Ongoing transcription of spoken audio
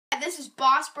this is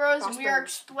Boss Bros, and we are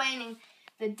explaining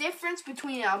the difference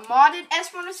between a modded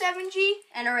S107g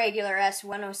and a regular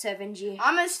S107g.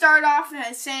 I'm going to start off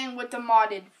saying what the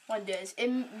modded one does.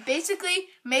 It basically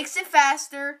makes it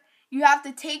faster. You have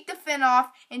to take the fin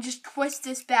off and just twist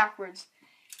this backwards.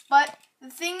 But the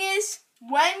thing is,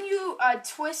 when you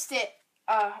twist it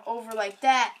over like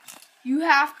that, you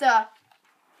have to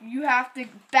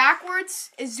backwards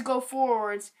is to go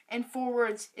forwards, and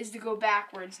forwards is to go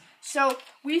backwards. So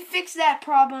we fixed that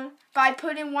problem by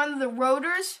putting one of the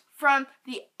rotors from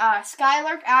the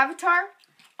Skylark avatar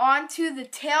onto the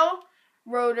tail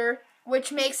rotor,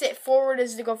 which makes it forward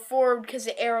is to go forward because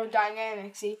of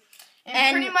aerodynamics. See?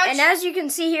 And pretty much. And as you can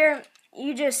see here,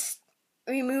 you just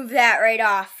remove that right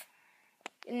off,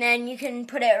 and then you can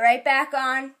put it right back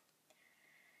on.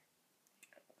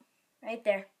 Right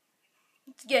there.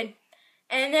 It's good.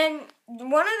 And then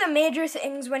one of the major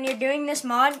things when you're doing this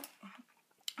mod,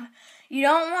 you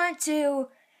don't want to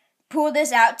pull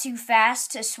this out too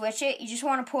fast to switch it. You just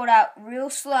want to pull it out real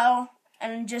slow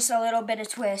and just a little bit of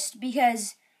twist,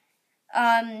 because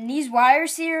these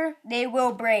wires here, they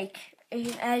will break.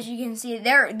 As you can see,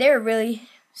 they're really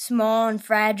small and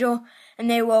fragile, and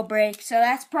they will break. So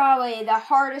that's probably the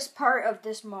hardest part of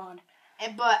this mod.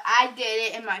 But I did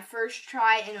it in my first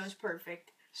try, and it was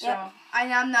perfect. So, yep.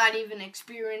 I'm not even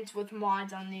experienced with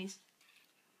mods on these.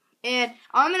 And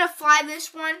I'm going to fly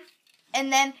this one,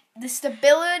 and then the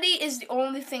stability is the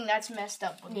only thing that's messed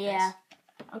up with this.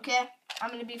 Okay?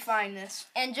 I'm going to be flying this.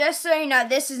 And just so you know,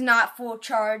 this is not full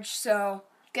charge, so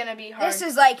it's going to be hard. This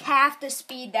is like half the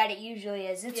speed that it usually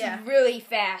is. It's really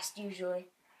fast, usually.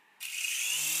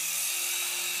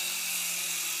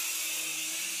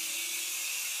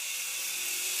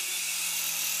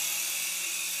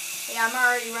 Yeah, I'm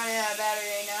already running out of battery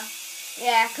right now.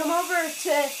 Yeah, come over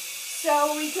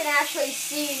so we can actually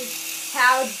see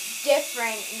how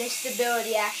different the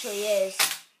stability actually is.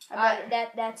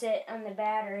 That's it on the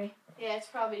battery. Yeah, it's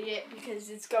probably it because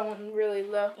it's going really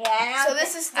low. Yeah, so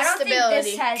this is the stability. I don't think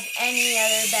this has any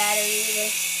other battery either.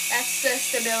 That's the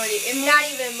stability. It's not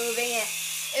even moving it.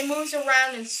 It moves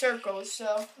around in circles,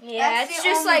 so yeah, it's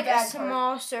just like a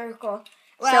small circle.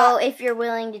 Well, so if you're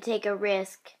willing to take a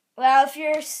risk. Well,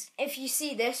 if you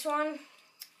see this one,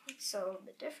 it's a little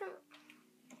bit different.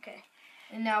 Okay.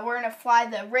 And now we're going to fly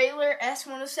the regular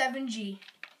S107g.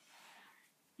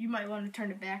 You might want to turn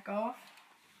it back off.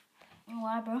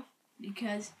 Why, bro?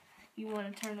 Because you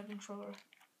want to turn the controller.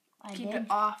 Keep it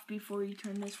off before you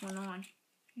turn this one on.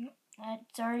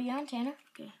 It's already on, Tanner.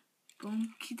 Okay.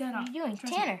 Boom. Keep that off. What are you doing?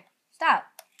 Tanner, stop.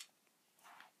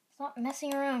 Stop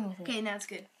messing around with it. Okay, now it's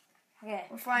good. Okay.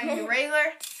 We're flying the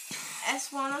regular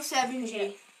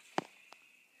S107g.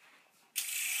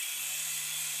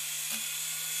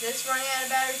 Is this running out of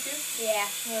battery too? Yeah,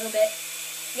 a little bit.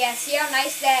 Yeah, see how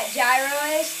nice that gyro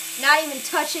is? Not even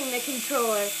touching the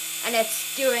controller, and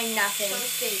it's doing nothing. So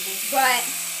stable. But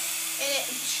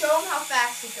show them how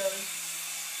fast it goes.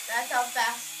 That's how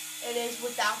fast it is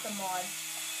without the mod.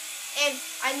 And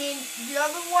I mean, the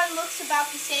other one looks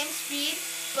about the same speed,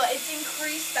 but it's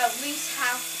increased at least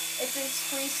half. It's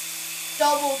increased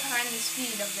double time the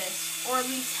speed of this, or at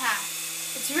least half.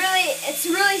 It's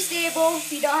really stable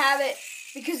if you don't have it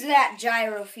because of that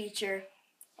gyro feature.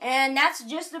 And that's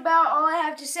just about all I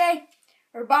have to say.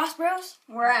 We're Boss Bros.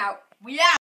 We're out. We out.